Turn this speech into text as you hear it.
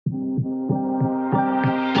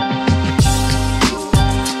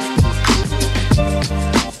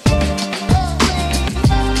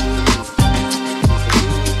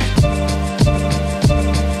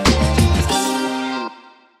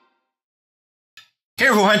Hey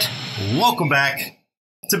everyone, welcome back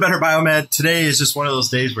to Better Biomed. Today is just one of those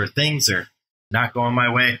days where things are not going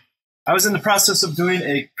my way. I was in the process of doing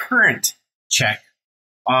a current check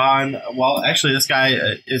on, well, actually this guy,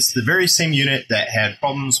 it's the very same unit that had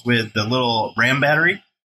problems with the little RAM battery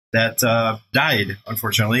that died,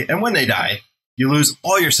 unfortunately. And when they die, you lose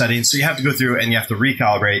all your settings, so you have to go through and you have to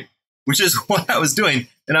recalibrate, which is what I was doing.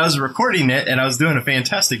 And I was recording it, and I was doing a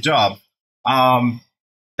fantastic job.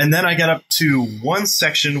 And then I got up to one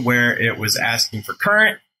section where it was asking for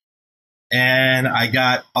current, and I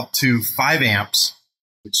got up to 5 amps,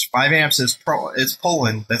 which 5 amps is it's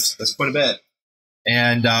pulling. That's quite a bit.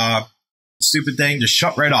 And the stupid thing just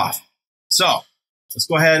shut right off. So let's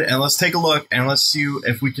go ahead and let's take a look and let's see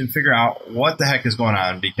if we can figure out what the heck is going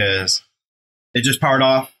on, because it just powered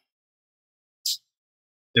off.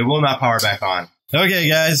 It will not power back on. Okay,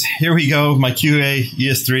 guys, here we go. My QA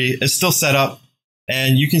ES3 is still set up.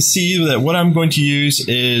 And you can see that what I'm going to use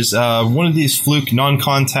is one of these Fluke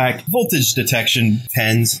non-contact voltage detection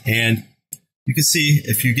pens. And you can see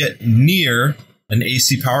if you get near an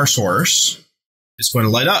AC power source, it's going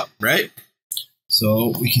to light up, right?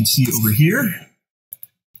 So we can see over here,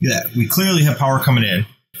 look at that. We clearly have power coming in.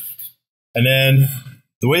 And then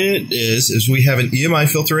the way it is we have an EMI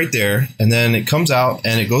filter right there. And then it comes out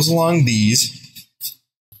and it goes along these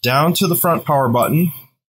down to the front power button.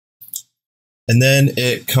 And then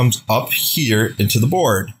it comes up here into the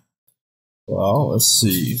board. Well, let's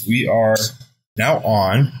see. We are now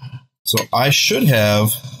on. So I should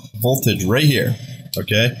have voltage right here.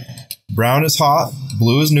 Okay. Brown is hot.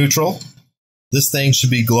 Blue is neutral. This thing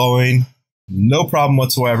should be glowing. No problem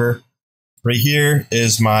whatsoever. Right here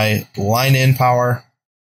is my line in power.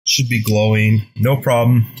 Should be glowing. No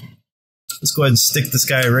problem. Let's go ahead and stick this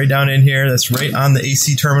guy right down in here. That's right on the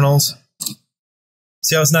AC terminals.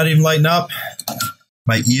 See how it's not even lighting up?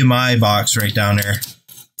 My EMI box right down there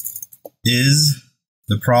is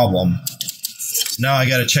the problem. Now I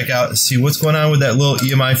got to check out and see what's going on with that little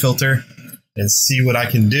EMI filter and see what I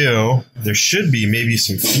can do. There should be maybe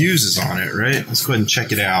some fuses on it, right? Let's go ahead and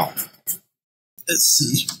check it out. Let's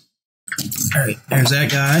see. All right, there's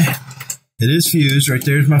that guy. It is fused. Right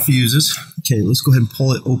there's my fuses. Okay, let's go ahead and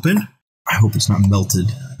pull it open. I hope it's not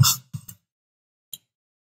melted.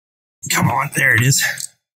 Come on, there it is.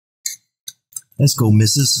 Let's go,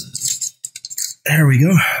 missus. There we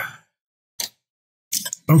go.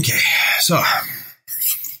 Okay, so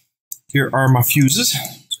here are my fuses.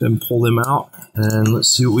 Let's go ahead and pull them out and let's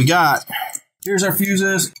see what we got. Here's our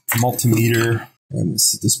fuses, multimeter, and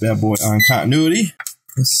let's set this bad boy on continuity.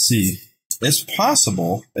 Let's see. It's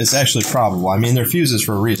possible, it's actually probable. I mean, they're fuses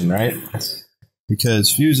for a reason, right?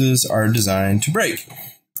 Because fuses are designed to break.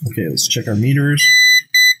 Okay, let's check our meters.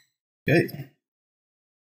 Okay.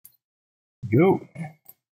 Go. That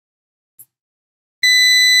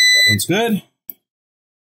one's good.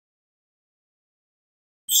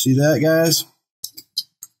 See that, guys?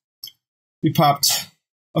 We popped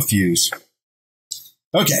a fuse.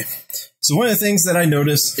 Okay. So one of the things that I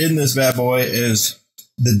noticed in this bad boy is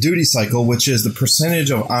the duty cycle, which is the percentage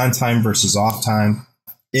of on time versus off time.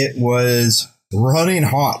 It was running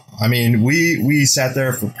hot. I mean, we sat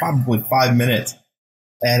there for probably 5 minutes.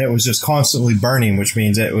 And it was just constantly burning, which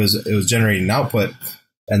means it was generating output.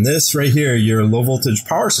 And this right here, your low voltage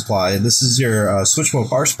power supply, this is your switch mode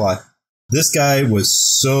power supply. This guy was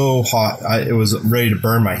so hot, it was ready to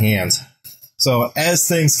burn my hands. So as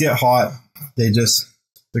things get hot, they're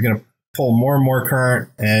going to pull more and more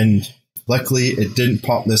current. And luckily, it didn't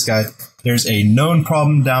pop this guy. There's a known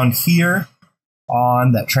problem down here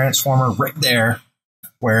on that transformer right there,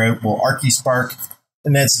 where it will arcy spark.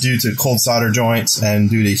 And that's due to cold solder joints and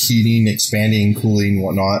due to heating, expanding, cooling,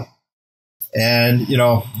 whatnot. And, you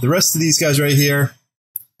know, the rest of these guys right here,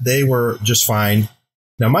 they were just fine.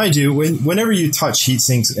 Now, mind you, whenever you touch heat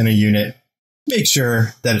sinks in a unit, make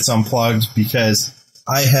sure that it's unplugged, because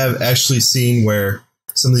I have actually seen where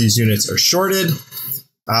some of these units are shorted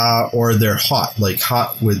or they're hot, like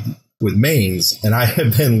hot with mains. And I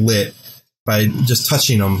have been lit by just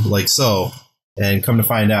touching them like so. And come to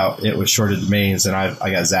find out, it was shorted mains, and I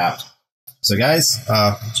got zapped. So guys,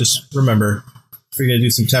 just remember, if you're going to do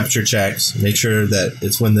some temperature checks, make sure that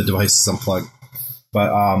it's when the device is unplugged.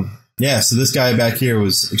 But yeah, so this guy back here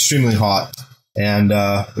was extremely hot, and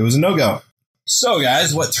it was a no-go. So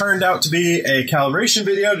guys, what turned out to be a calibration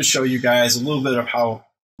video to show you guys a little bit of how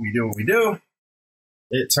we do what we do,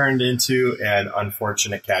 it turned into an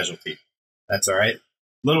unfortunate casualty. That's all right.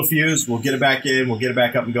 Little fuse, we'll get it back in, we'll get it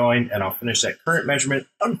back up and going, and I'll finish that current measurement.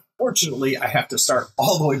 Unfortunately, I have to start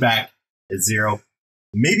all the way back at 0.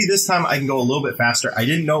 Maybe this time I can go a little bit faster. I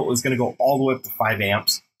didn't know it was going to go all the way up to 5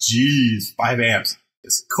 amps. Jeez, 5 amps.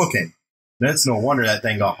 is cooking. That's no wonder that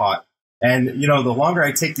thing got hot. And, you know, the longer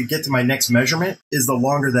I take to get to my next measurement is the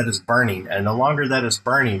longer that it's burning. And the longer that it's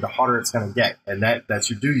burning, the hotter it's going to get. And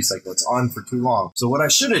that's your duty cycle. It's on for too long. So what I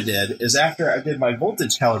should have did is after I did my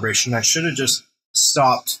voltage calibration, I should have just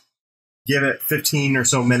stopped, give it 15 or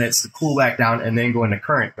so minutes to cool back down, and then go into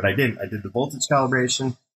current. But I didn't. I did the voltage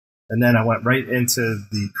calibration, and then I went right into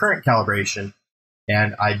the current calibration.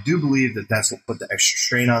 And I do believe that that's what put the extra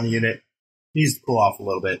strain on the unit. It needs to cool off a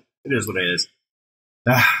little bit. It is what it is.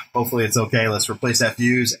 Hopefully it's okay. Let's replace that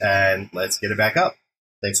fuse and let's get it back up.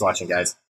 Thanks for watching, guys.